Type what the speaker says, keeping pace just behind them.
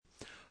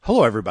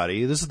Hello,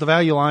 everybody. This is the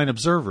Value Line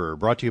Observer,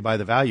 brought to you by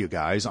the Value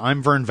Guys.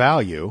 I'm Vern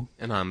Value.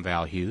 And I'm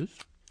Val Hughes.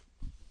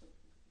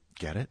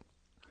 Get it?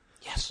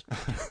 Yes.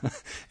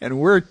 And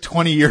we're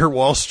 20-year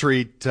Wall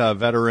Street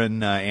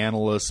veteran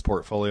analysts,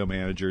 portfolio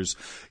managers.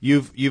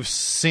 You've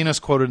seen us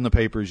quoted in the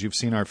papers. You've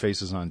seen our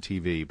faces on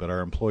TV, but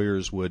our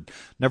employers would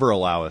never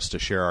allow us to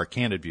share our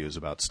candid views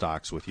about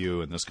stocks with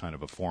you in this kind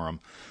of a forum.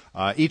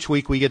 Each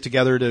week we get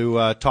together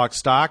to talk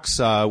stocks.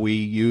 We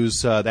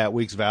use that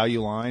week's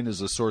value line as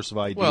a source of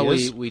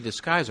ideas. Well, we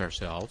disguise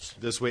ourselves.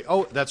 This week.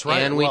 Oh, that's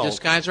right. And we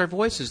disguise our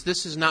voices.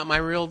 This is not my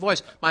real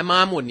voice. My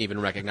mom wouldn't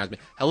even recognize me.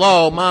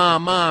 Hello,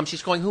 Mom.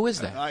 She's going, who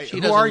is that?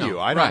 Who are you?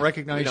 I don't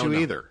recognize you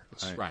either.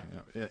 That's right.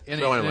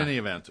 In any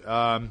event.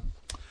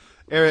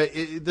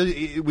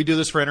 We do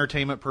this for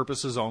entertainment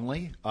purposes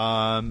only.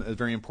 It's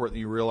very important that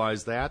you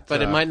realize that.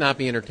 But it might not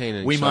be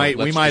entertaining. We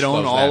might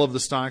own all of the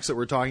stocks that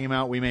we're talking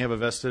about. We may have a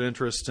vested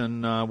interest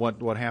in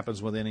what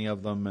happens with any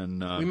of them,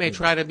 and we may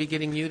try to be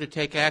getting you to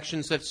take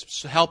actions that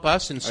help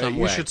us in some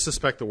way. You should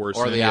suspect the worst,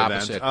 or in the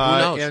opposite. Event.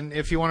 Who knows? And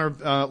if you want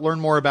to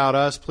learn more about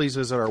us, please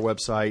visit our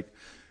website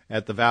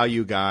at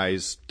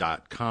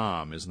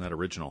thevalueguys.com. Isn't that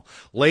original?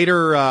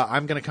 Later,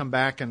 I'm going to come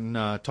back and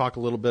talk a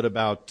little bit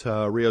about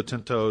Rio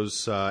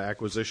Tinto's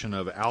acquisition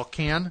of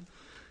Alcan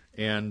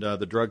and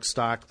the drug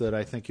stock that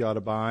I think you ought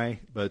to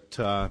buy. But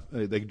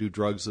they do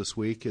drugs this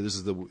week. This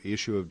is the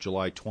issue of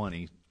July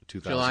 20,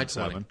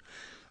 2007. July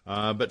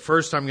 20. But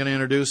first, I'm going to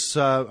introduce,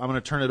 I'm going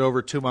to turn it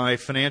over to my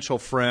financial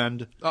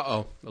friend.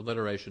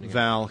 Alliteration again.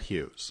 Val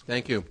Hughes.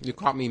 Thank you. You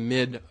caught me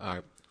mid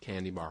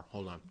candy bar.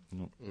 Hold on.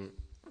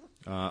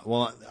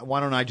 Well, why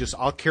don't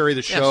I'll carry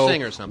the show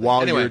sing or something.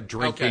 while Anyway, you're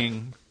drinking.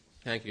 Okay.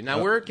 Thank you.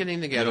 Now, we're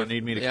getting together. You don't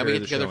need me to carry we get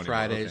the together show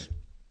Fridays.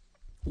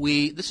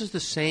 Okay. This is the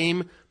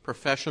same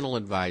professional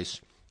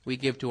advice we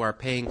give to our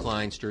paying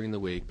clients during the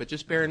week. But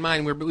just bear in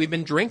mind, we've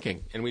been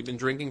drinking, and we've been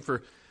drinking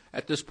for,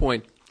 at this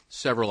point,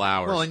 several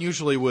hours. Well, and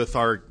usually with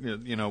our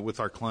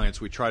clients,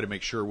 we try to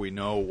make sure we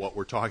know what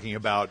we're talking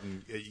about,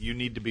 and you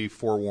need to be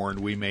forewarned.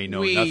 We may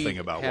know nothing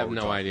about what we're talking about. We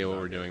have no idea what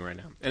we're doing right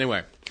now.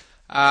 Anyway.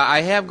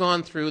 I have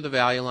gone through the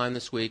value line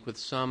this week with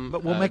some...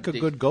 But we'll make a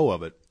good go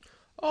of it.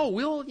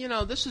 Oh,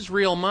 this is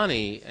real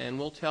money, and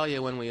we'll tell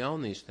you when we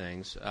own these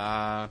things.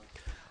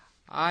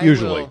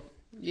 Usually.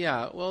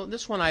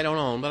 This one I don't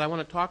own, but I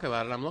want to talk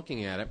about it. I'm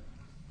looking at it.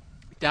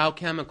 Dow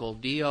Chemical,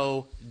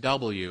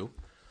 D-O-W,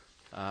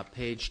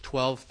 page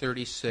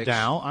 1236.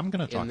 Dow? I'm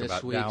going to talk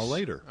about Dow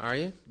later. Are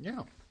you? Yeah.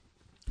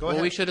 Go ahead.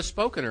 Well, we should have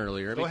spoken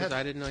earlier because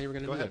I didn't know you were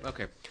going to do it.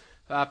 Okay.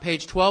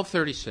 Page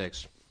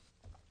 1236.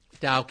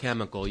 Dow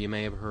Chemical, you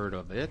may have heard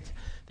of it.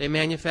 They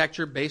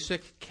manufacture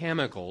basic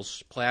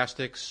chemicals,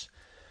 plastics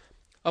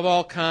of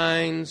all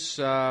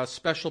kinds,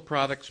 special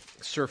products,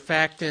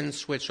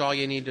 surfactants, which all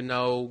you need to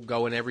know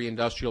go in every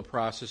industrial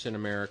process in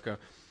America,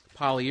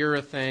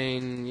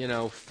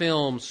 polyurethane,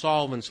 film,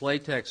 solvents,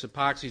 latex,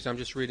 epoxies. I'm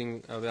just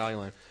reading a value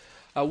line.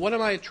 What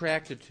am I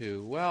attracted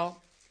to?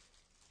 Well,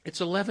 it's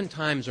 11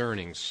 times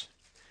earnings,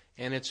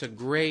 and it's a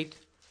great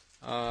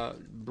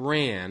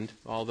brand,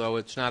 although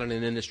it's not in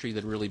an industry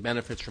that really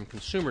benefits from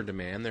consumer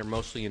demand. They're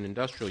mostly in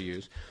industrial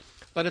use.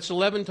 But it's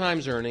 11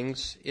 times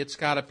earnings. It's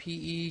got a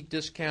PE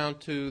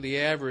discount to the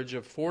average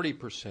of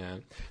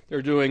 40%.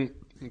 They're doing,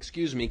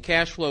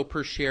 cash flow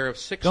per share of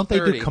 $6.30. Don't they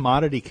do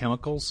commodity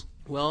chemicals?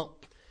 Well,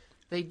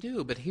 they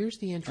do, but here's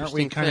the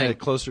interesting thing. Aren't we kind of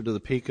closer to the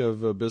peak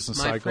of a business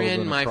cycle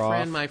than a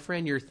trough? My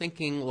friend, you're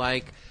thinking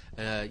like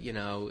an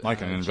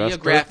investor?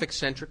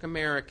 Geographic-centric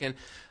American.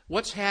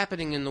 What's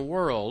happening in the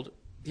world?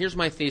 Here's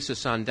my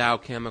thesis on Dow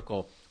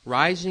Chemical.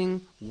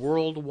 Rising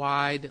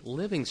worldwide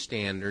living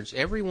standards.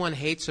 Everyone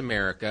hates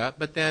America,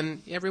 but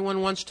then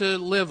everyone wants to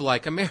live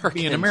like Americans.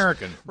 Be an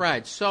American.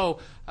 Right. So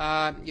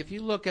if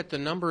you look at the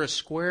number of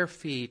square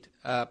feet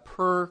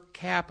per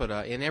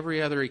capita in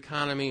every other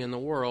economy in the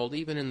world,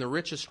 even in the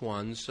richest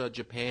ones,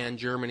 Japan,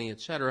 Germany,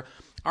 etc.,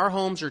 our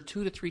homes are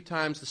 2 to 3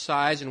 times the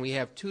size, and we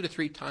have 2 to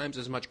 3 times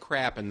as much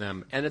crap in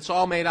them, and it's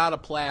all made out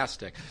of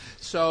plastic.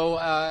 So,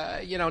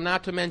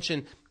 not to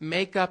mention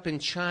makeup in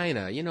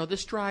China.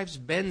 This drives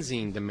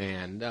benzene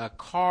demand,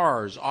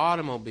 cars,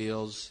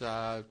 automobiles,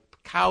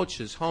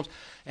 couches, homes.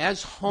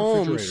 As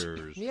homes,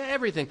 refrigerators. Yeah,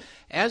 everything.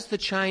 As the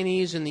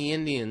Chinese and the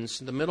Indians,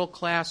 the middle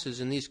classes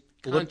in these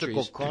countries,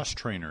 elliptical cross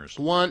trainers,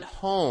 want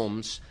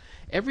homes.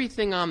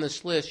 Everything on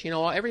this list,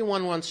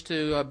 everyone wants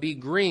to be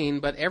green,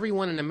 but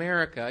everyone in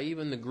America,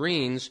 even the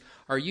Greens,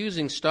 are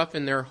using stuff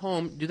in their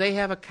home. Do they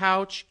have a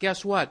couch?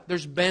 Guess what?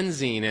 There's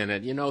benzene in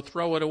it.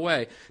 Throw it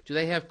away. Do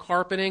they have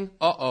carpeting?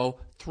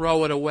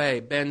 Throw it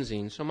away.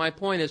 Benzene. So my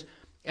point is,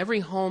 every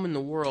home in the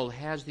world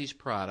has these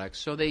products,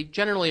 so they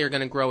generally are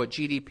going to grow at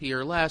GDP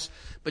or less,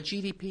 but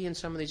GDP in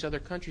some of these other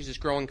countries is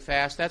growing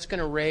fast. That's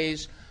going to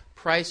raise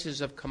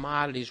prices of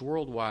commodities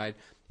worldwide.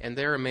 And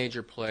they're a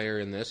major player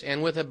in this.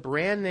 And with a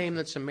brand name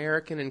that's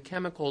American in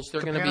chemicals, they're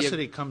going to be...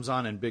 Capacity comes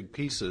on in big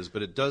pieces,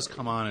 but it does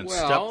come on in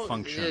step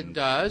function. It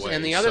does. ways,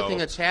 and the other thing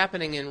that's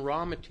happening in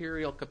raw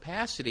material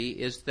capacity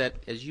is that,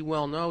 as you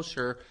well know,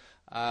 sir,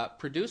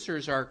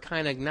 Producers are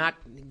kind of not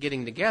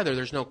getting together.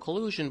 There's no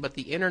collusion, but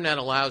the Internet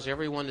allows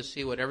everyone to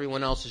see what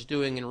everyone else is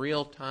doing in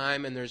real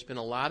time, and there's been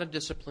a lot of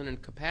discipline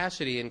and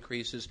capacity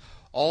increases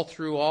all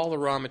through all the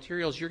raw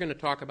materials. You're going to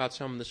talk about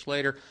some of this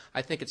later.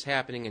 I think it's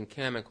happening in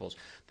chemicals.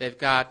 They've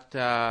got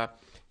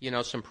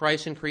some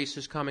price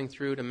increases coming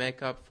through to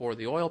make up for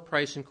the oil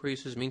price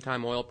increases.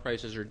 Meantime, oil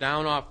prices are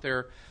down off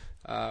their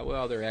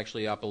they're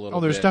actually up a little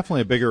bit. There's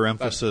definitely a bigger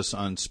emphasis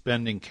on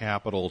spending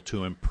capital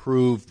to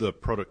improve the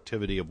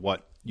productivity of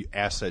what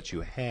assets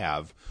you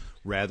have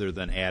rather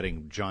than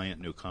adding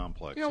giant new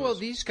complexes.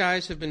 These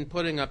guys have been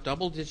putting up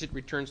double-digit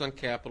returns on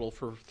capital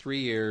for 3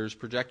 years,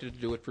 projected to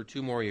do it for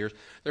 2 more years.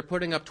 They're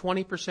putting up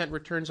 20%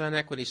 returns on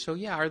equity. So,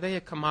 are they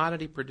a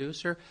commodity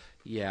producer?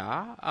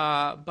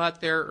 Yeah, but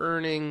they're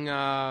earning,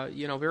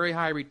 very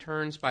high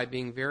returns by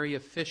being very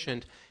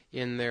efficient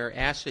in their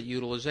asset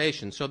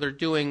utilization. So they're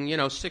doing,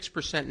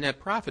 6% net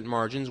profit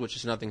margins, which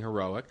is nothing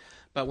heroic.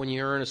 But when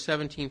you earn a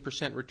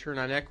 17% return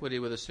on equity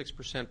with a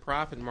 6%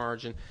 profit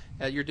margin,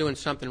 you're doing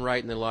something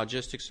right in the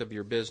logistics of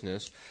your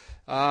business.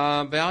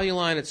 Value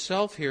Line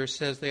itself here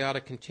says they ought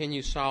to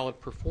continue solid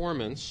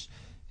performance.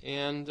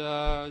 And,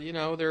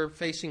 they're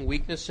facing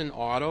weakness in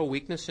auto,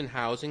 weakness in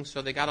housing,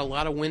 so they got a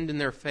lot of wind in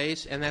their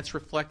face, and that's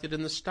reflected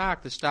in the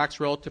stock. The stock's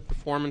relative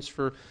performance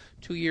for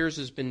 2 years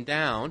has been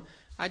down.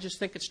 I just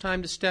think it's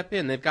time to step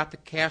in. They've got the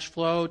cash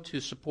flow to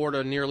support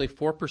a nearly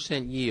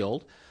 4%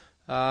 yield.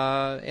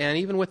 And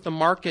even with the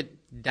market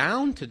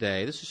down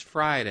today, this is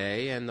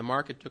Friday, and the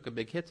market took a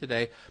big hit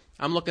today,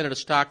 I'm looking at a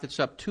stock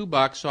that's up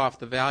 $2 off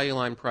the Value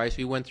Line price.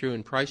 We went through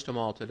and priced them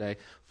all today.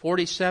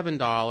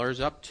 $47,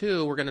 up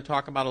 $2. We're going to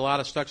talk about a lot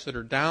of stocks that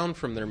are down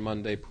from their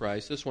Monday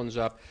price. This one's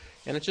up,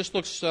 and it just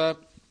looks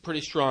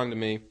pretty strong to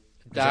me.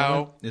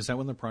 Dow. Is that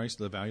when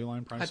the Value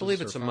Line price? I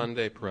believe it's a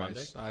Monday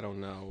price. Monday? I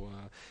don't know.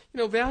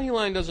 Value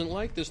Line doesn't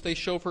like this. They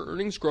show for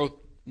earnings growth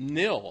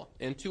nil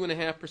and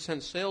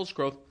 2.5% sales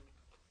growth.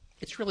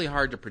 It's really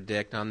hard to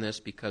predict on this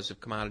because of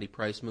commodity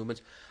price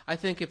movements. I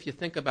think if you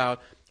think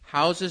about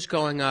houses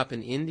going up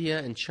in India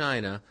and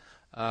China,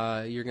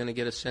 you're going to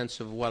get a sense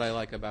of what I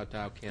like about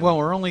Dow Chemical. Well,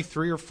 we're only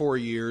 3 or 4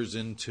 years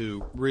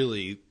into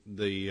really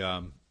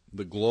the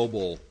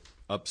global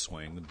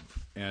upswing,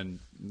 and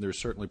there's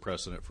certainly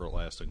precedent for it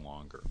lasting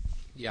longer.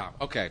 Yeah.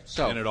 Okay.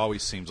 So, and it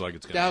always seems like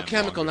it's going to Dow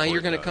Chemical. Now you're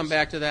going to come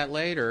back to that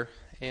later,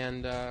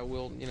 and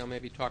we'll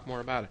maybe talk more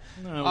about it.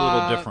 A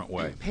little different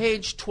way.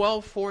 Page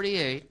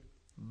 1248,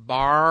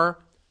 Bar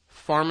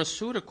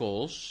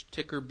Pharmaceuticals,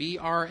 ticker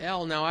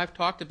BRL. Now I've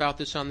talked about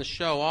this on the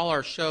show. All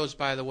our shows,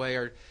 by the way,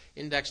 are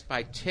indexed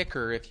by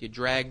ticker. If you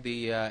drag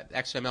the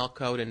XML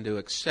code into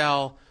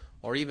Excel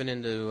or even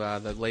into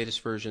the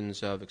latest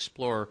versions of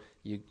Explorer,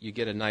 you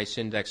get a nice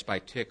index by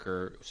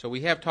ticker. So we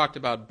have talked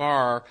about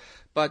Bar,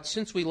 but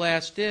since we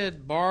last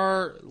did,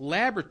 Bar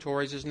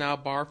Laboratories is now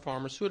Bar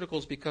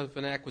Pharmaceuticals because of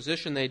an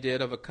acquisition they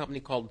did of a company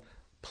called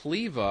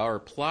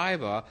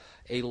Pliva,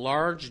 a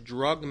large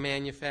drug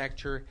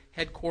manufacturer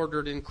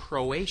headquartered in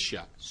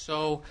Croatia.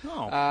 So, it's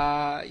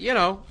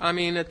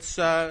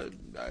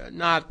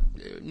not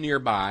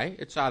nearby.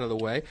 It's out of the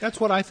way.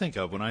 That's what I think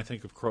of when I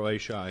think of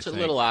Croatia. It's a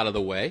little out of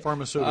the way.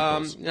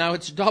 Pharmaceuticals. Now,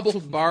 it's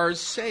doubled Bar's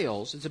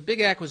sales. It's a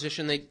big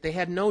acquisition. They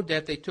had no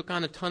debt. They took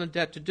on a ton of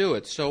debt to do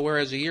it. So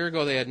whereas a year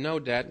ago they had no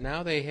debt,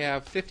 now they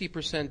have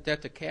 50%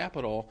 debt to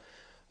capital.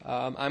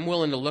 I'm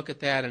willing to look at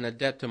that in a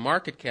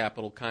debt-to-market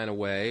capital kind of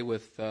way,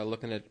 with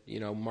looking at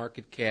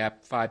market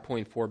cap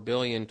 $5.4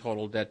 billion,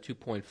 total debt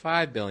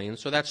 $2.5 billion.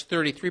 So that's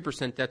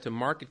 33% debt to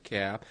market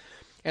cap,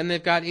 and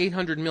they've got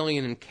 $800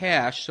 million in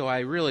cash. So I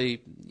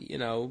really,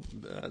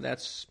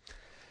 that's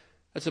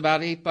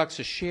about $8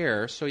 a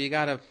share. So you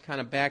got to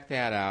kind of back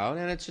that out,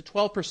 and it's a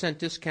 12%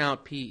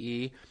 discount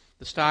PE.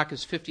 The stock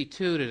is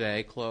 52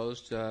 today,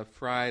 closed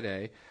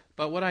Friday.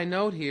 But what I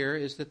note here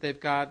is that they've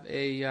got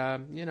a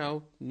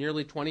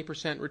nearly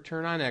 20%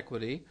 return on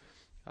equity.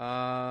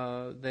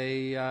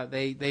 They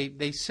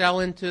sell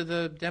into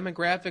the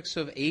demographics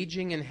of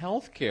aging and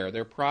healthcare.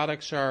 Their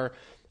products are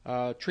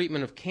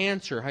treatment of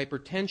cancer,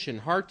 hypertension,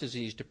 heart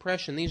disease,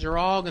 depression. These are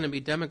all going to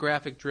be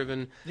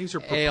demographic-driven These are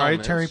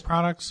proprietary ailments.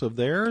 Products of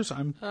theirs?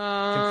 I'm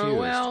confused.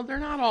 Well, they're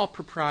not all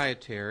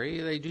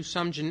proprietary. They do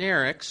some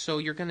generics, so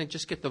you're going to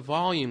just get the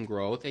volume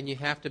growth, and you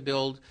have to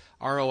build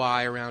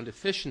ROI around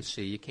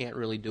efficiency. You can't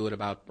really do it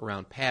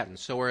around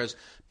patents. So whereas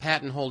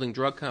patent-holding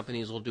drug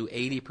companies will do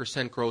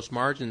 80% gross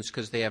margins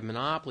because they have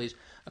monopolies,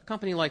 a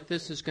company like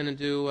this is going to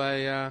do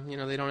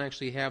they don't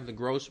actually have the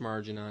gross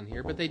margin on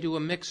here, but they do a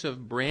mix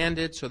of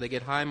branded, so they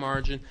get high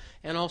margin,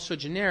 and also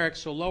generic,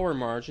 so lower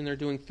margin. They're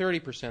doing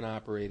 30%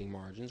 operating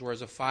margins,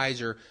 whereas a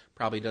Pfizer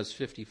probably does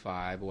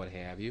 55, what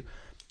have you.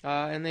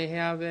 And they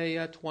have a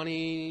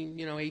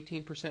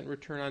 18%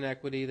 return on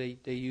equity.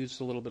 They use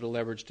a little bit of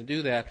leverage to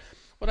do that.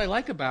 What I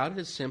like about it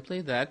is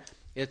simply that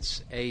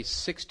it's a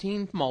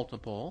 16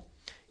 multiple.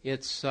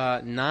 It's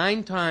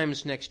 9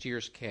 times next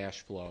year's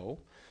cash flow.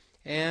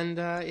 And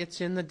it's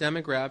in the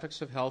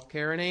demographics of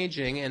healthcare and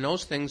aging, and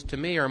those things to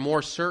me are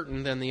more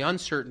certain than the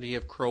uncertainty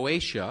of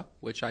Croatia,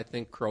 which I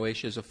think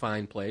Croatia is a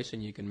fine place,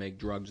 and you can make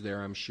drugs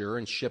there, I'm sure,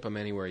 and ship them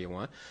anywhere you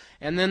want.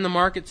 And then the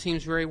market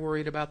seems very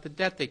worried about the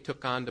debt they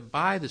took on to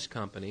buy this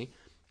company,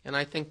 and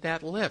I think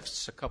that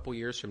lifts a couple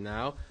years from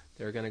now.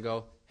 They're going to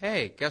go,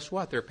 hey, guess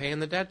what? They're paying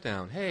the debt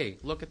down. Hey,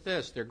 look at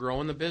this. They're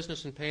growing the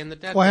business and paying the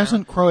debt down. Well,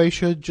 hasn't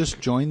Croatia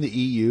just joined the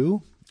EU?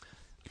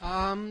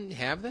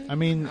 Have they? I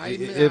mean, I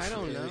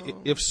don't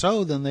know. If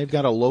so, then they've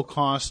got a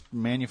low-cost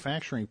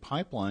manufacturing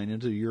pipeline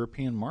into the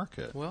European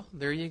market. Well,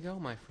 there you go,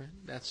 my friend.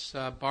 That's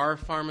Bar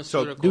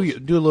Pharmaceuticals. So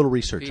do a little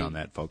research on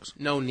that, folks.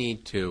 No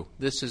need to.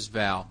 This is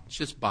Val.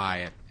 Just buy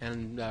it.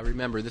 And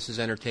remember, this is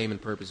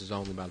entertainment purposes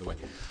only, by the way.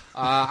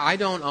 I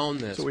don't own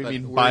this. So we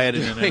mean buy it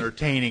in an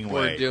entertaining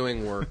way. We're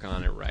doing work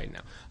on it right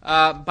now.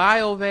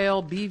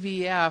 BioVale,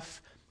 BVF.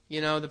 You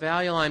know, the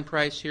value line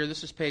price here,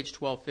 this is page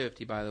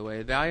 1250, by the way.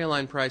 The value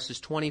line price is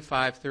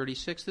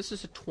 $25.36. This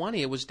is a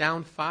 20. It was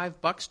down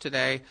 $5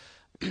 today,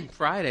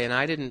 Friday, and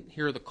I didn't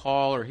hear the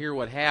call or hear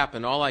what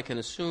happened. All I can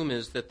assume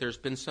is that there's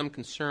been some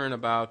concern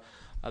about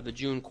the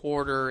June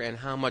quarter and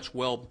how much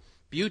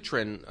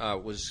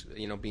Wellbutrin was,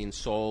 being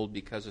sold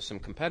because of some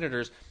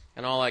competitors.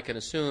 And all I can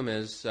assume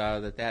is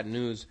that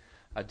news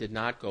did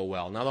not go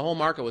well. Now, the whole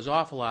market was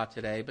off a lot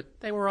today, but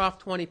they were off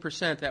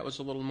 20%. That was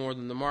a little more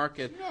than the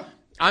market. Yeah.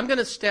 I'm going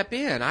to step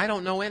in. I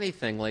don't know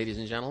anything, ladies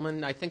and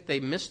gentlemen. I think they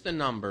missed the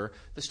number.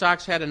 The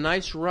stock's had a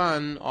nice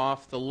run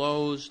off the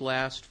lows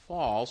last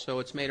fall, so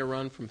it's made a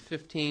run from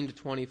 15 to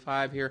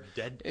 25 here.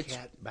 Dead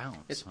cat bounce.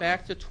 It's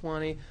back to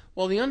 20.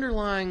 Well, the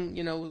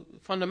underlying,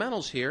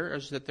 fundamentals here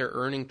is that they're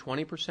earning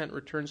 20%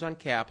 returns on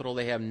capital.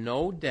 They have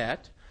no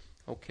debt.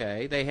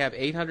 Okay. They have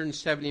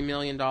 $870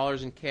 million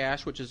in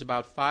cash, which is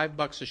about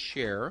 $5 a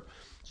share.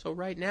 So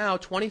right now,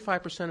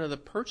 25% of the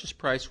purchase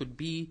price would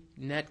be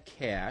net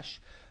cash.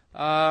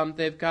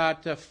 They've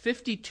got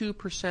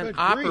 52%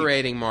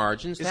 operating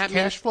margins. Is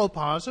cash flow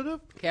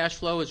positive? Cash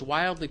flow is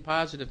wildly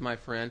positive, my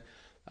friend.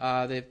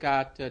 They've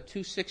got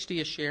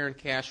 $2.60 a share in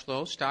cash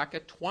flow, stock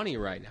at 20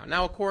 right now.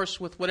 Now, of course,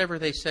 with whatever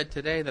they said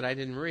today that I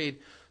didn't read,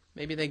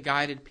 maybe they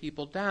guided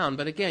people down.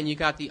 But again, you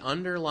got the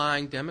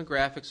underlying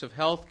demographics of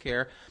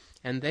healthcare,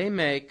 and they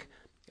make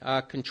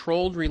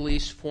controlled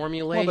release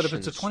formulations. Well, but if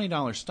it's a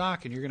 $20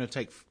 stock and you're going to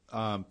take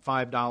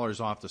 $5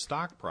 off the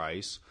stock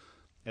price,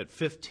 at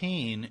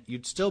 15,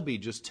 you'd still be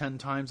just 10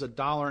 times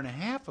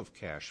 $1.50 of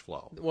cash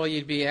flow. Well,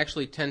 you'd be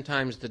actually 10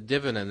 times the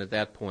dividend at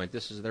that point.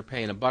 They're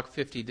paying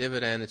 $1.50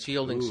 dividend. It's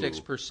yielding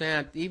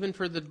 6%, even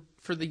for the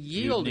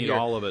yield. You need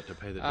all of it to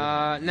pay the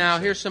dividend. Now,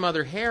 here's some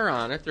other hair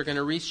on it. They're going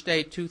to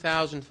restate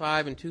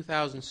 2005 and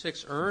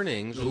 2006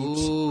 earnings.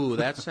 Oops. Ooh,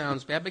 that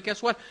sounds bad. But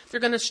guess what? They're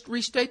going to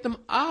restate them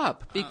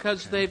up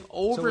because they've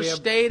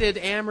overstated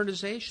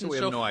amortization. So we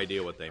have no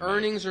idea what they make.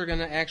 Earnings are going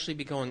to actually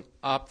be going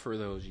up for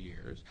those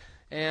years.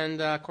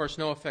 And, of course,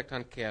 no effect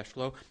on cash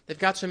flow. They've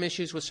got some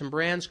issues with some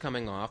brands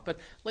coming off. But,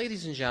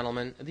 ladies and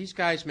gentlemen, these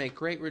guys make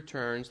great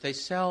returns. They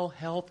sell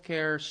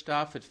healthcare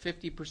stuff at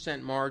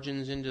 50%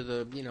 margins into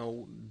the,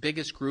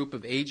 biggest group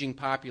of aging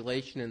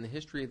population in the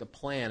history of the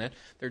planet.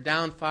 They're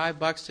down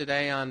 $5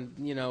 today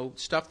on,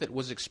 stuff that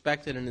was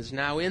expected and is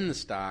now in the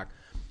stock.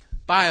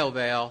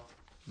 BioVale,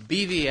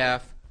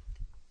 BVF,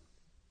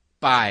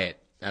 buy it.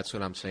 That's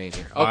what I'm saying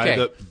here.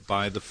 Okay.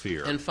 Buy the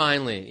fear. And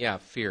finally,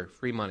 fear,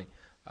 free money.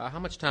 How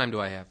much time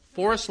do I have?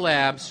 Forest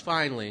Labs,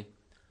 finally.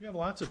 You have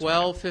lots of time.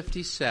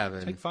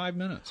 12:57. Take 5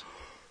 minutes.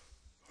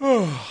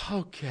 Oh,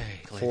 okay.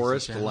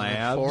 Forest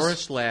Labs.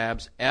 Forest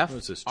Labs. What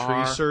is this,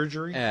 tree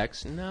surgery?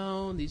 X.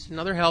 No, these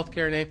another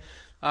healthcare name.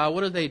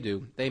 What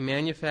do? They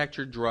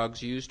manufacture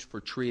drugs used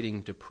for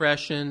treating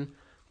depression,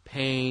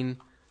 pain,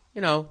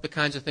 the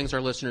kinds of things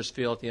our listeners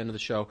feel at the end of the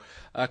show.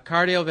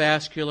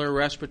 Cardiovascular,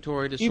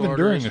 respiratory disorders. Even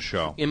during a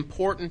show.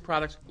 Important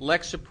products.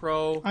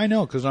 Lexapro. I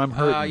know, because I'm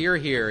hurting. You're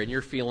here, and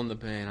you're feeling the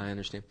pain. I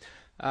understand.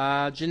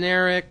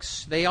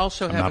 Generics. They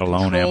also have not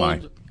alone, am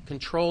I?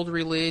 Controlled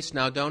release.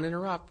 Now, don't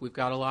interrupt. We've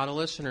got a lot of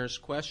listeners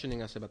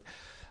questioning us about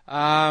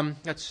that.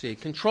 Let's see.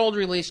 Controlled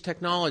release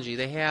technology.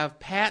 They have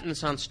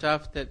patents on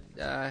stuff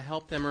that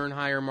help them earn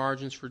higher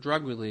margins for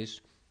drug release,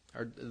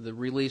 or the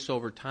release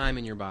over time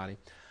in your body.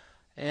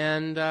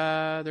 And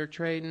they're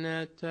trading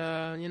at,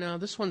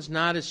 this one's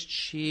not as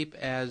cheap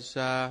as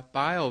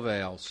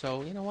BioVale.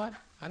 So, you know what?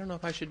 I don't know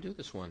if I should do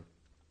this one.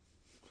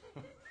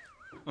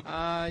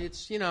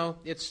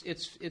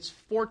 It's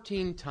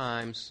 14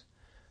 times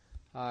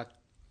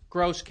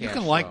gross cash flow. You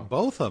can like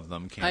both of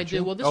them, can't you? I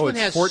do. Well, this one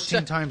has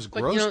 14 times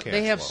gross cash flow.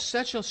 They have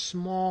such a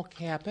small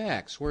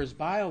CapEx, whereas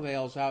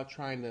BioVale's out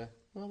trying to,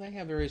 they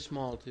have very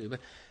small too. But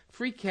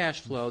free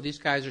cash flow, these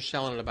guys are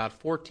selling it about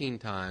 14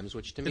 times,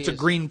 which to me it's a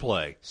green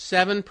play.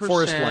 7%.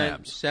 Forest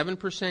Labs.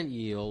 7%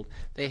 yield.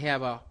 They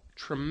have a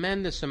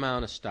tremendous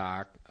amount of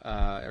stock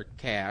or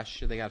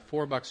cash. They got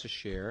 $4 a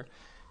share,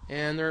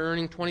 and they're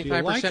earning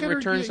 25%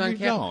 returns on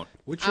capital. Don't.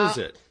 Which is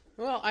it?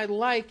 Well, I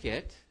like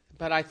it,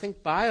 but I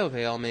think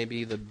BioVale may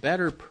be the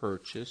better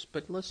purchase.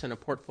 But listen, a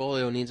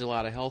portfolio needs a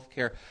lot of health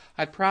care.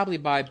 I'd probably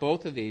buy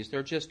both of these.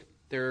 They're just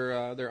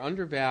They're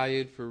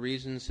undervalued for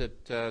reasons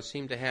that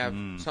seem to have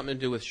something to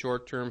do with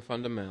short-term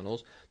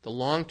fundamentals. The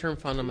long-term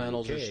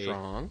fundamentals are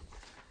strong,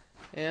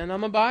 and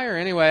I'm a buyer.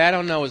 Anyway, I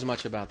don't know as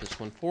much about this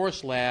one.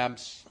 Forest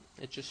Labs,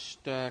 it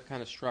just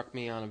kind of struck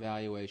me on a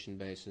valuation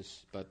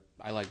basis, but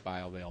I like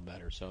BioVale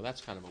better, so that's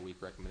kind of a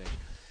weak recommendation.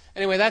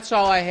 Anyway, that's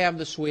all I have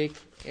this week,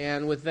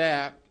 and with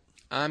that,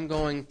 I'm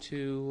going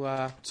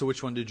to so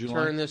which one did you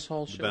turn like? this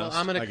whole show. Best? Well,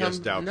 I'm going to come.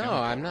 Dow No,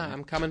 Chemical, I'm not. right?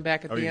 I'm coming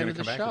back at the end of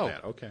the show.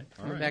 At that. Okay, all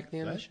coming right. back at the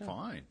end of the That's show.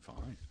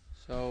 Fine.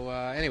 So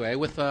anyway,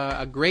 with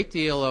a great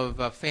deal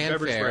of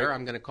fanfare,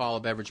 I'm going to call a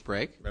beverage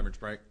break.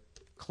 Beverage break.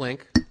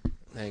 Clink.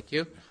 Thank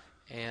you.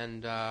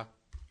 And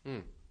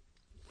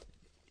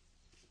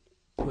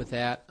with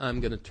that, I'm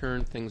going to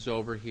turn things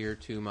over here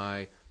to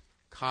my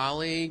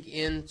colleague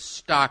in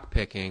stock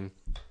picking,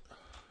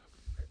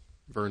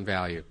 Vern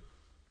Value.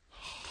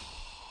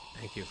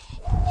 Thank you.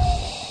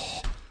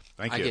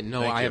 Thank you.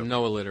 I have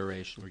no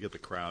alliteration. We get the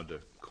crowd to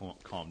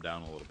calm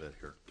down a little bit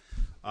here.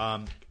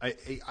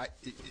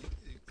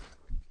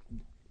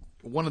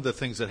 One of the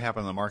things that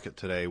happened in the market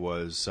today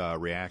was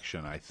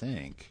reaction, I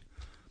think,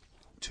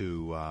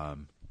 to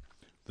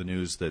the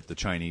news that the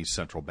Chinese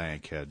central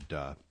bank had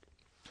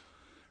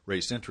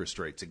raised interest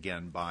rates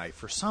again by,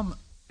 for some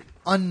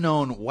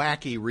unknown,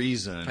 wacky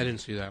reason, I didn't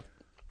see that.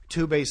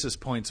 2 basis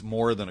points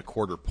more than a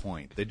quarter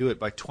point. They do it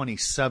by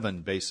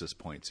 27 basis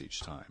points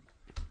each time.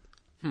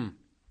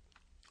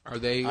 Are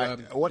they?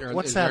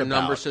 What's is that there a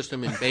number about?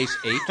 system in base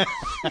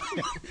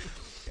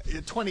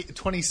 8?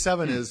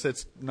 27 is,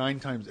 it's 9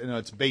 times,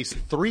 it's base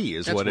 3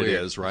 is That's what weird. it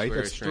is, right?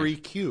 That's That's very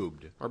 3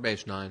 cubed. Or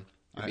base 9?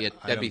 That'd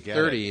I be don't get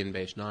 30 it. in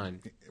base 9,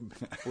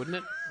 wouldn't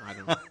it? I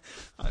don't know.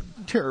 I'm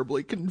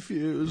terribly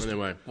confused.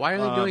 Anyway, why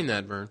are they doing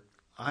that, Vern?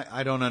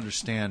 I don't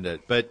understand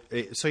it. But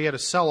so you had a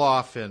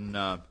sell-off in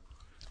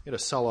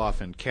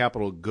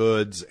capital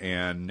goods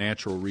and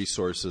natural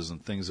resources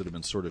and things that have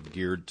been sort of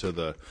geared to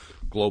the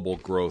global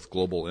growth,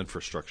 global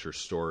infrastructure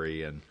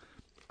story. And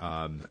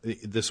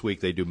this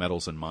week they do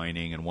metals and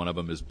mining, and one of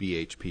them is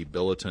BHP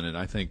Billiton. And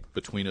I think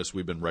between us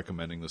we've been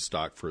recommending the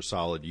stock for a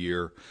solid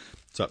year.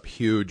 It's up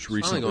huge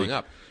recently. It's only going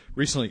up.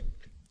 Recently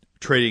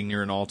trading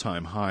near an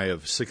all-time high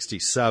of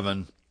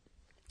 67,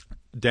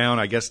 down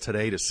I guess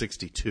today to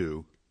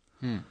 62.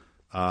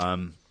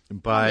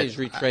 But He's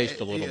retraced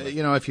a little bit.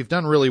 If you've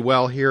done really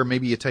well here,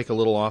 maybe you take a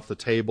little off the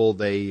table.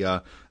 They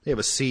have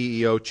a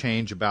CEO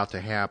change about to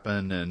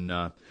happen,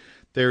 and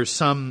there's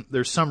some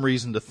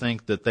reason to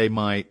think that they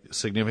might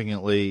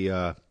significantly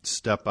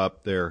step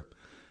up their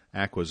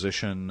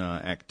acquisition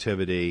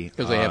activity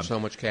Because they have so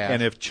much cash.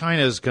 And if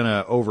China's going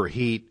to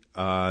overheat,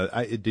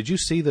 did you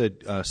see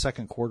the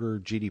second quarter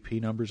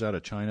GDP numbers out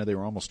of China? They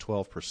were almost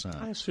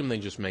 12%. I assume they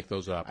just make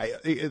those up.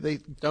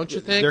 Don't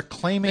you think? They're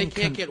claiming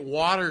they can't get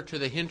water to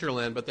the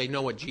hinterland, but they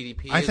know what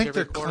GDP is. I think every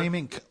they're quarter?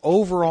 claiming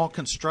overall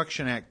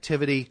construction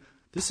activity.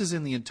 This is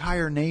in the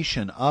entire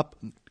nation up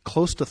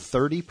close to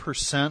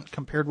 30%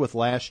 compared with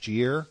last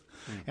year.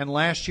 And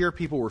last year,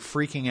 people were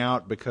freaking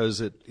out because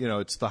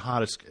it's the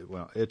hottest.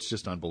 Well, it's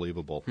just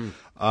unbelievable.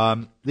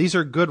 These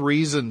are good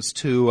reasons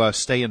to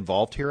stay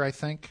involved here, I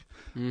think.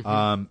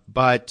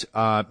 But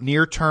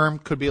near term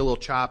could be a little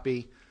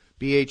choppy.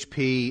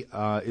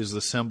 BHP is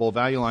the symbol.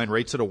 Value line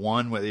rates at a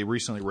 1. They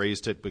recently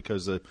raised it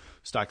because the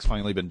stock's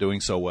finally been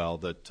doing so well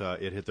that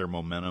it hit their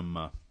momentum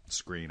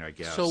screen, I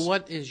guess. So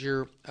what is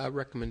your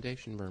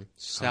recommendation, Vern?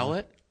 Sell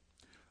it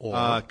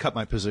or cut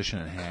my position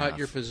in half. cut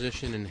your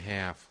position in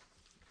half?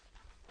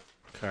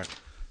 Okay.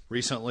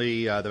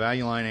 Recently, the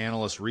Value Line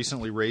analyst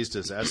recently raised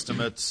his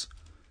estimates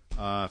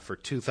for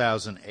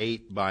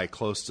 2008 by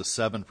close to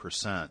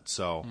 7%.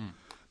 So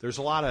there's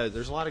a lot of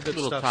good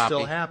stuff toppy.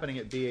 still happening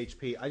at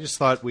BHP. I just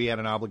thought we had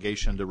an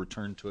obligation to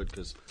return to it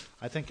because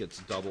I think it's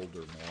doubled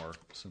or more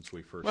since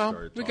we first started.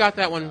 Well, we talking got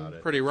that about one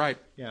it. pretty right.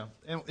 Yeah,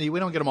 and we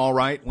don't get them all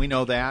right. We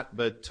know that,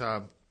 but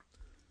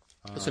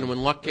Listen,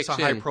 when luck kicks it's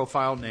a in,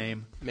 high-profile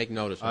name. make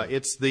notice of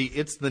it.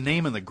 It's the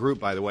name in the group,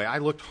 by the way. I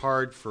looked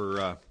hard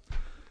for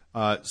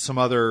some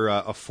other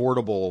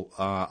affordable,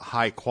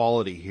 high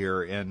quality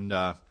here, and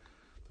the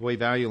way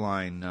Value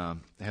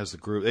Line has the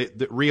group.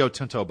 Rio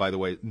Tinto, by the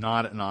way,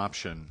 not an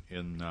option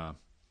in.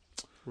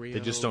 They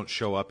just don't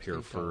show up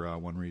here for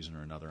one reason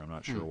or another. I'm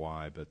not sure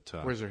why,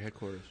 but Where's their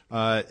headquarters?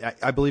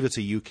 I believe it's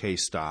a UK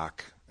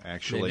stock.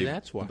 Actually, Maybe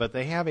that's why. But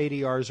they have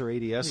ADRs or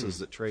ADSs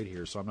that trade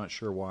here, so I'm not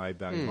sure why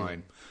Value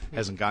Line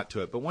hasn't got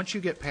to it. But once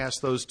you get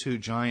past those two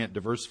giant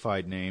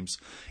diversified names,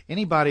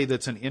 anybody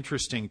that's an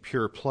interesting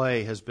pure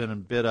play has been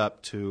bid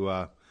up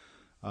to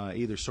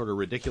either sort of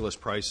ridiculous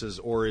prices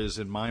or is,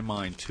 in my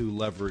mind, too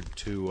levered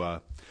to.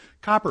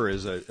 Copper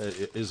is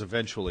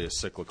eventually a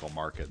cyclical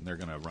market, and they're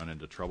going to run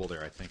into trouble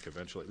there, I think,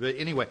 eventually. But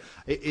anyway,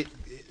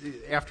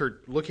 after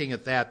looking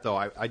at that, though,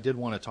 I did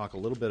want to talk a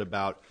little bit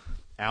about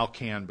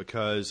Alcan,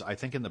 because I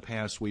think in the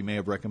past we may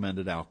have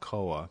recommended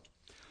Alcoa.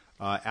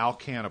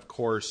 Alcan, of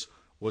course,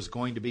 was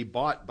going to be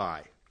bought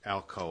by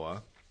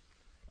Alcoa.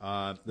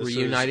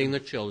 Reuniting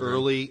the children.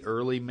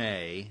 Early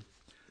May.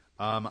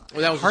 Well,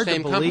 that was hard the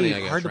same to believe, company, I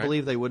guess, hard to right?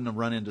 believe they wouldn't have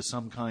run into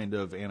some kind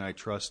of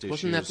antitrust issues.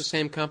 Wasn't that the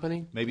same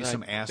company? Maybe like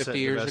some asset 50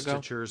 years ago?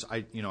 divestitures.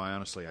 I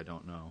honestly I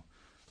don't know.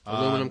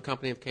 Aluminum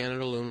Company of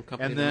Canada, Aluminum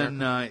Company And of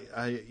then,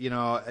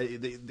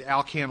 America. the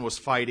Alcan was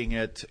fighting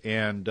it,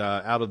 and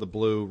out of the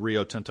blue,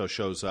 Rio Tinto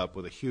shows up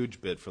with a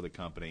huge bid for the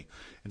company.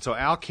 And so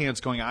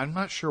Alcan's going, I'm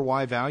not sure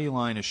why Value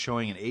Line is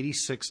showing an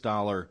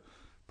 $86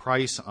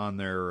 price on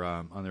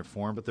their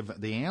form,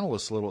 but the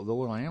analyst, the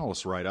little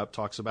analyst write-up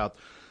talks about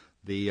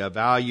the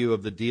value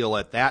of the deal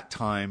at that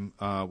time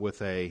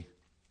with a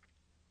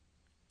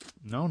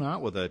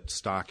not with a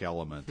stock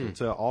element.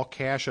 It's all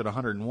cash at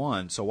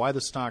 101. So why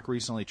the stock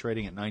recently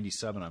trading at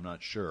 97, I'm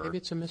not sure. Maybe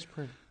it's a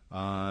misprint.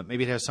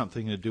 Maybe it has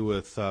something to do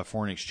with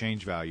foreign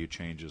exchange value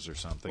changes or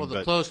something. Well, the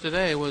but close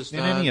today was in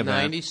any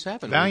event,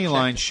 97. Value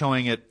Line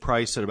showing it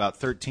priced at about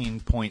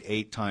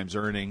 13.8 times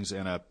earnings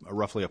and a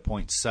roughly a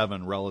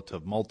 0.7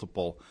 relative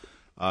multiple,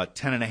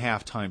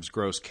 10.5 times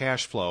gross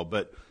cash flow.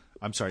 But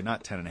I'm sorry,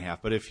 not 10.5.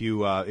 But if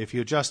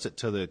you adjust it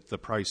to the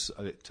price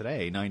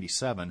today,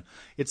 97,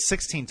 it's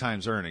 16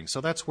 times earnings. So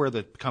that's where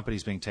the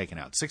company's being taken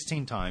out.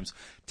 16 times,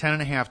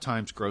 10.5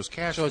 times gross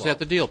cash flow. So is that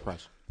the deal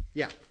price?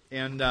 Yeah,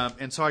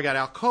 and so I got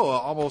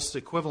Alcoa, almost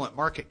equivalent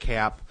market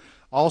cap,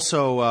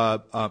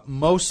 also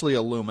mostly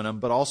aluminum,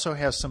 but also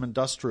has some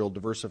industrial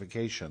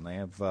diversification. They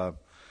have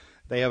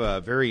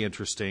a very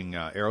interesting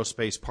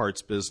aerospace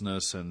parts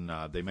business, and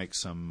they make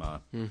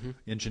some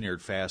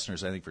engineered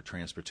fasteners, I think, for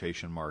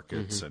transportation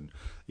markets, and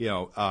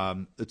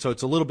so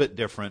it's a little bit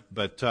different.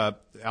 But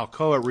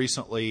Alcoa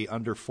recently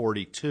under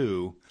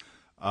 42.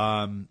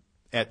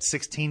 At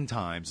 16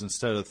 times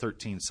instead of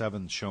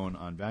 13.7 shown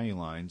on Value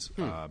Line's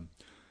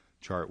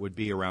chart would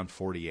be around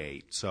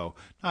 48. So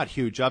not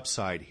huge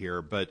upside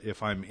here, but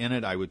if I'm in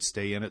it, I would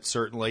stay in it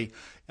certainly.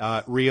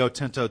 Rio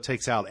Tinto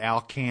takes out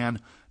Alcan.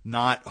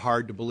 Not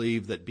hard to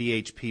believe that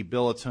BHP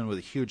Billiton with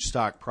a huge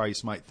stock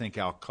price might think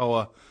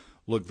Alcoa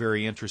look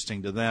very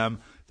interesting to them.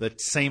 The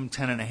same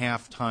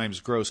 10.5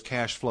 times gross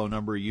cash flow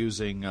number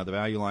using the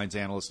Value Line's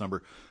analyst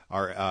number,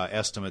 our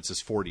estimates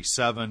is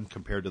 47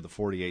 compared to the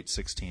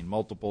 48.16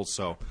 multiple.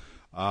 So,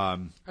 are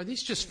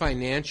these just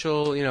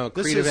financial,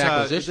 creative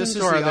acquisitions,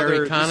 or are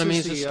there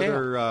economies of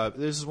scale?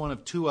 This is one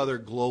of two other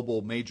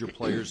global major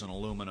players in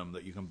aluminum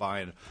that you can buy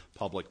in a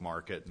public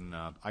market, and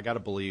I got to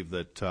believe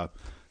that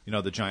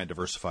the giant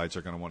diversifieds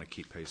are going to want to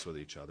keep pace with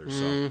each other.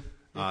 So,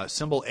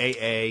 symbol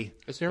AA.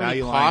 Is there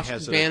Value any Line cost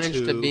has advantage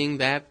to being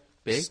that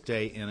big?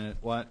 Stay in it.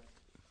 What?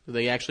 Do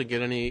they actually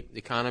get any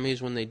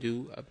economies when they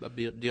do a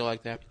deal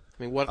like that?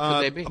 I mean, what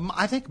could they be?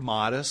 I think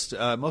modest,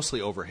 mostly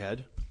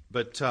overhead.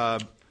 But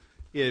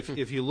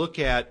if you look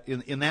at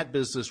in that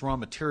business, raw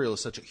material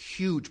is such a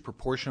huge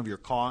proportion of your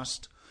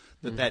cost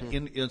that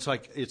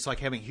it's like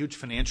having huge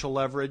financial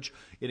leverage.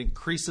 It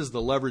increases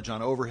the leverage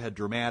on overhead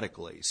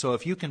dramatically. So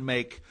if you can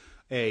make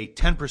a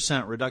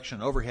 10% reduction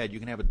in overhead, you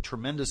can have a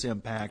tremendous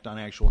impact on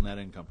actual net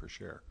income per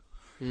share.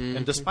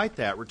 And despite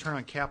that, return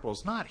on capital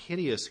is not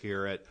hideous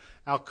here. At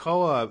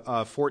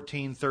Alcoa,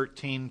 14,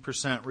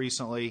 13%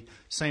 recently.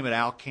 Same at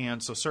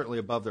Alcan, so certainly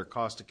above their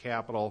cost of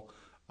capital.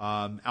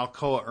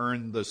 Alcoa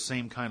earned the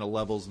same kind of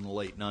levels in the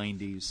late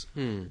 90s.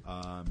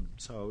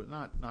 So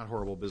not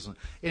horrible business.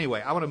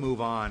 Anyway, I want to move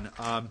on.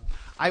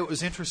 I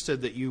was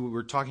interested that you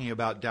were talking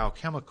about Dow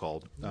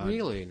Chemical.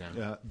 Really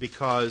now?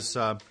 Because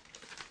I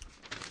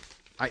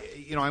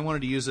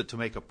wanted to use it to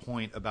make a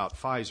point about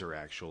Pfizer,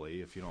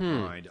 actually, if you don't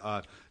mind.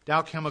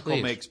 Dow Chemical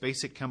makes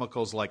basic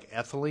chemicals like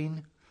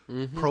ethylene,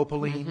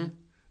 propylene,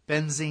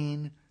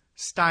 benzene,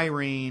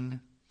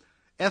 styrene,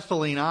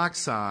 ethylene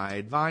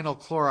oxide, vinyl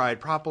chloride,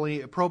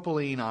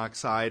 propylene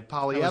oxide,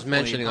 polyethylene, I was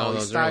mentioning all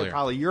those earlier.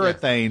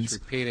 polyurethanes.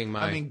 Repeating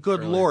my good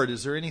earlier. Lord,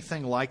 is there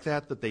anything like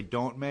that they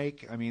don't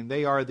make? I mean,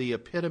 they are the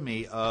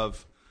epitome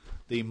of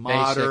the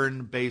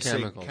modern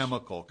basic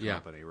chemical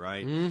company,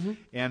 right?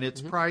 And it's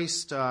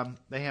priced,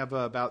 they have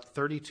about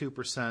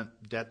 32%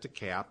 debt to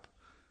cap.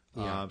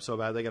 So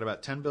they got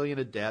about $10 billion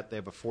of debt. They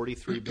have a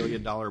 $43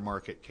 billion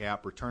market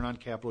cap. Return on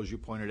capital, as you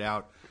pointed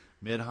out,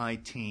 mid-high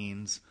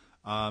teens.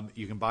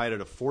 You can buy it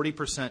at a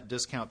 40%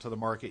 discount to the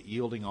market,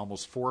 yielding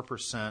almost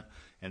 4%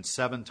 and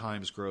 7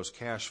 times gross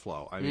cash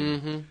flow. I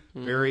mean,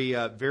 very,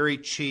 very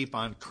cheap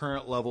on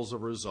current levels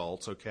of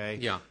results, okay?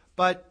 Yeah.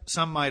 But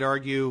some might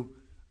argue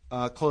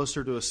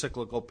closer to a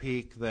cyclical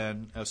peak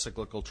than a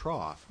cyclical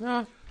trough.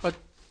 Yeah, but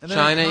And then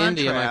China, in contrast,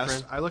 India, my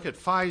friend. I look at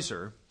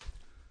Pfizer,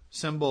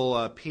 symbol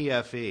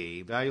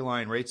PFE. Value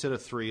Line rates it a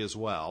 3 as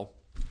well.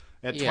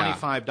 At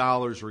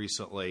 $25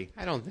 recently.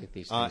 I don't think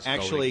these things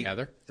actually,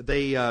 go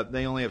together.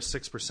 They only have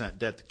 6%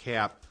 debt to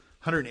cap,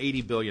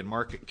 $180 billion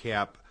market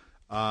cap.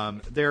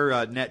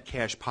 They're net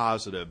cash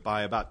positive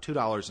by about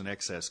 $2 in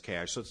excess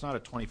cash, so it's not a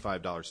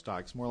 $25 stock.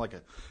 It's more like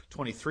a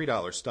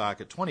 $23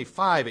 stock. At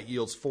 $25, it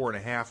yields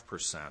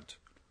 4.5%.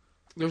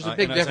 There's a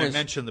big difference. As I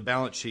mentioned, the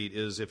balance sheet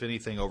is, if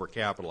anything,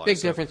 overcapitalized. Big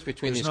difference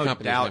between these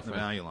companies. There's no doubt in the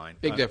Value Line.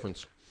 Big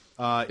difference.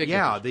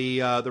 Difference.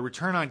 The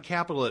return on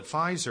capital at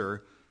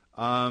Pfizer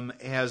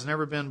has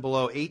never been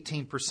below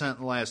 18%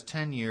 in the last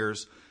 10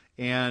 years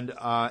and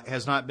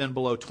has not been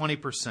below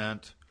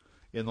 20%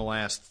 in the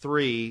last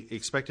 3,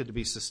 expected to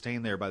be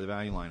sustained there by the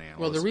value line analysts.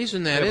 Well, the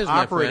reason that they have is, my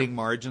operating friend,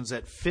 margins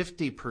at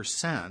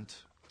 50%.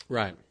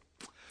 right.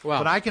 Well,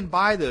 But I can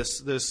buy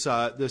this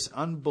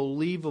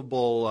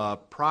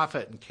unbelievable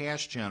profit and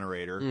cash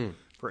generator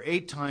for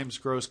 8 times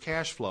gross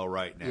cash flow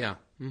right now. yeah.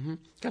 Mm-hmm.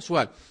 Guess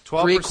what?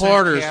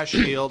 12% cash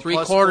yield,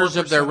 plus 3/4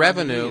 of their 4%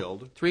 revenue.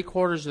 yield.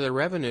 3/4 of their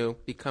revenue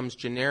becomes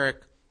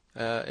generic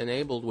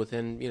enabled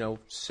within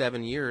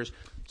 7 years,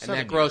 and 7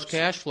 that gross years.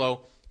 cash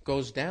flow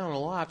goes down a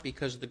lot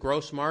because the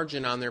gross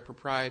margin on their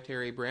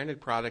proprietary branded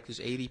product is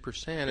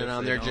 80%, and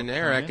on their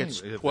generic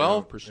it's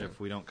 12%. If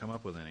we don't come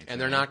up with anything. And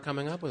they're not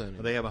coming up with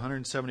anything. They have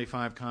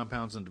 175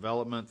 compounds in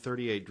development,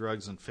 38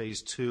 drugs in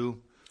phase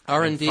 2.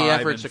 R&D and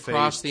 5 efforts in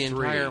across phase the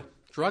 3. entire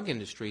drug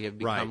industry have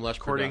become less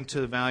according productive.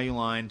 to the value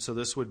line. So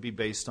this would be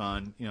based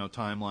on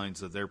timelines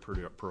that they're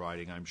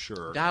providing, I'm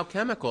sure. Dow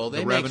Chemical,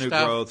 they the make revenue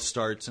stuff growth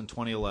starts in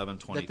 2011,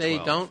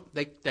 2012.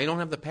 that they don't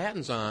have the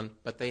patents on,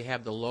 but they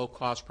have the low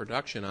cost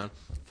production on.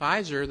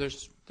 Pfizer,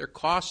 their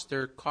cost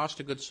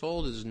of goods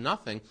sold is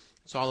nothing.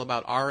 It's all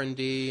about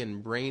R&D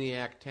and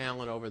brainiac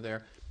talent over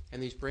there,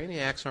 and these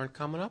brainiacs aren't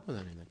coming up with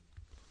anything.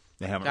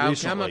 They haven't Dow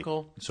recently,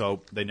 Chemical,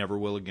 so they never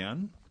will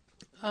again.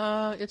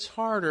 it's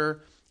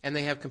harder, and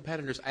they have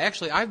competitors.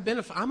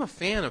 I'm a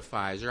fan of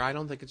Pfizer. I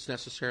don't think it's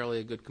necessarily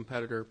a good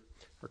competitor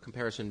or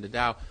comparison to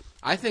Dow.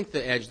 I think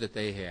the edge that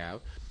they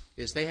have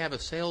is they have a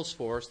sales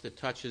force that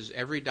touches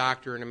every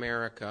doctor in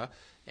America,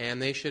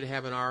 and they should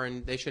have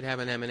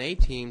an M&A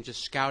team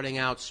just scouting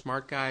out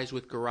smart guys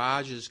with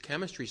garages,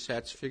 chemistry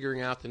sets,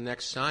 figuring out the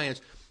next science.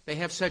 They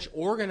have such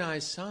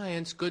organized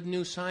science. Good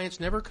new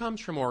science never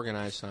comes from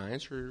organized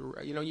science.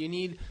 You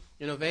need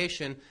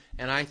innovation,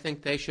 and I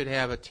think they should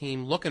have a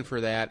team looking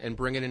for that and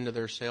bring it into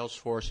their sales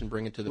force and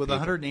bring it to the With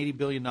people. a $180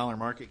 billion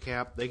market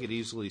cap, they could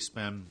easily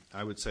spend,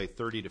 I would say,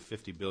 $30 to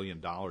 $50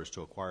 billion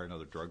to acquire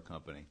another drug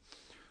company.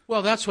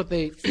 Well, that's what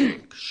they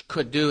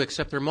could do,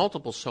 except their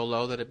multiple's so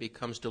low that it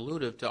becomes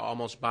dilutive to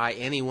almost buy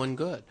anyone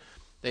good.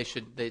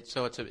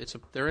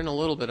 They're in a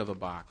little bit of a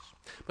box.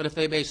 But if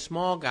they buy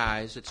small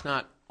guys, it's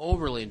not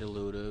overly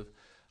dilutive.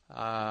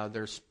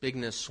 Their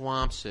bigness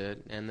swamps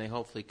it, and they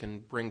hopefully can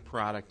bring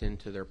product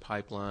into their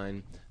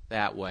pipeline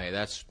that way.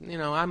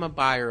 I'm a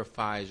buyer of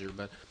Pfizer,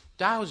 but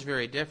Dow's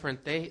very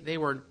different. They're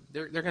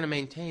going to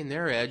maintain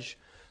their edge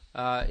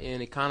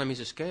in economies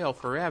of scale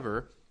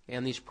forever,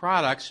 and these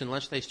products,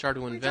 unless they start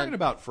to invent. What are you talking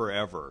about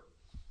forever?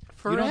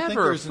 Forever, you don't think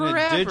there's forever.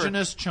 an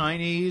indigenous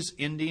Chinese,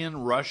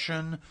 Indian,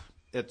 Russian,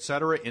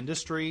 etc.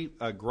 industry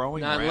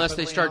growing Not unless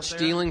they rapidly start out there?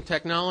 stealing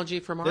technology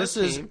from our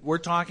team. We're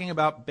talking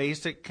about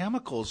basic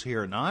chemicals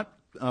here, not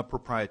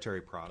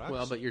proprietary products.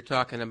 Well, but you're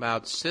talking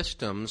about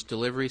systems,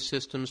 delivery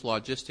systems,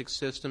 logistics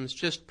systems,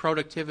 just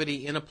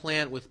productivity in a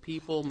plant with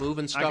people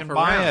moving stuff around. I can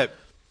buy it.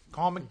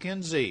 Call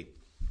McKinsey.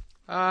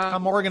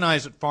 Come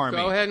organize it for me.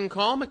 Go ahead and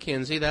call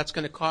McKinsey. That's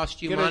going to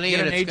cost you Get money,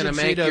 an and it's going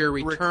to agency make to your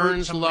recruit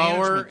returns some lower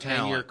management and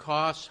talent. your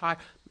costs high.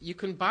 You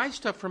can buy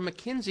stuff from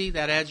McKinsey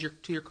that adds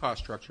to your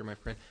cost structure, my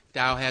friend.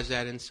 Dow has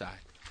that inside.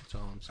 That's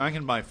all I'm saying. I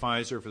can buy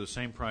Pfizer for the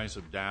same price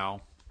of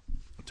Dow.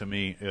 To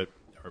me,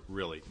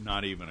 really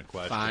not even a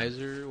question.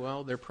 Pfizer,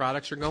 well, their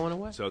products are going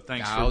away. So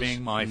thanks Dow's for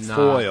being my not.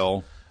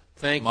 foil.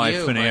 Thank my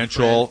you,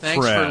 financial my friend.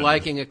 Thanks friend. for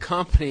liking a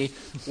company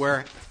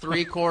where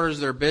 3/4 of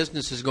their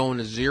business is going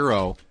to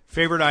zero.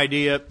 Favorite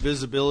idea,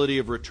 visibility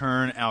of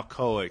return,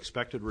 Alcoa.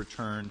 Expected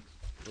return,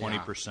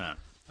 20%.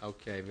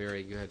 Okay,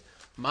 very good.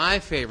 My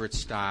favorite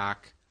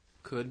stock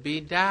could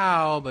be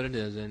Dow, but it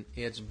isn't.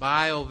 It's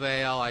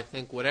BioVale. I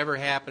think whatever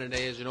happened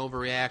today is an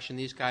overreaction.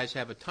 These guys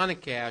have a ton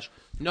of cash,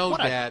 no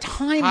debt,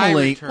 high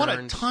returns. What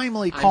a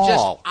timely I'm call.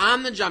 just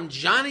on the job. I'm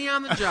Johnny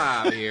on the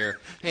job here.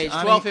 Page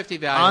 1250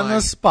 value on line.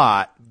 the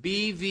spot.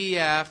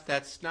 BVF.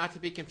 That's not to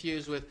be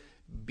confused with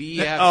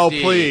BFD. Oh,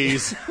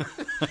 please.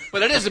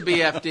 But it is a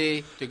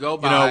BFD to go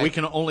by. We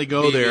can only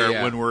go there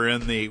BVF. when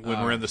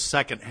we're in the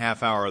second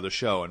half hour of the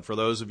show. And for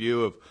those of you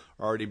who have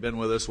already been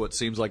with us what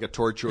seems like a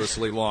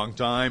tortuously long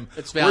time,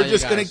 It's we're value,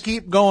 just going guys. to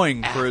keep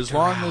going for as After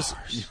long hours.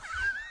 as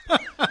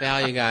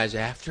Value guys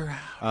after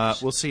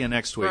hours. we'll see you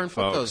next week, Vern,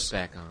 folks. put those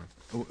back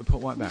on.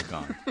 Put what back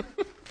on?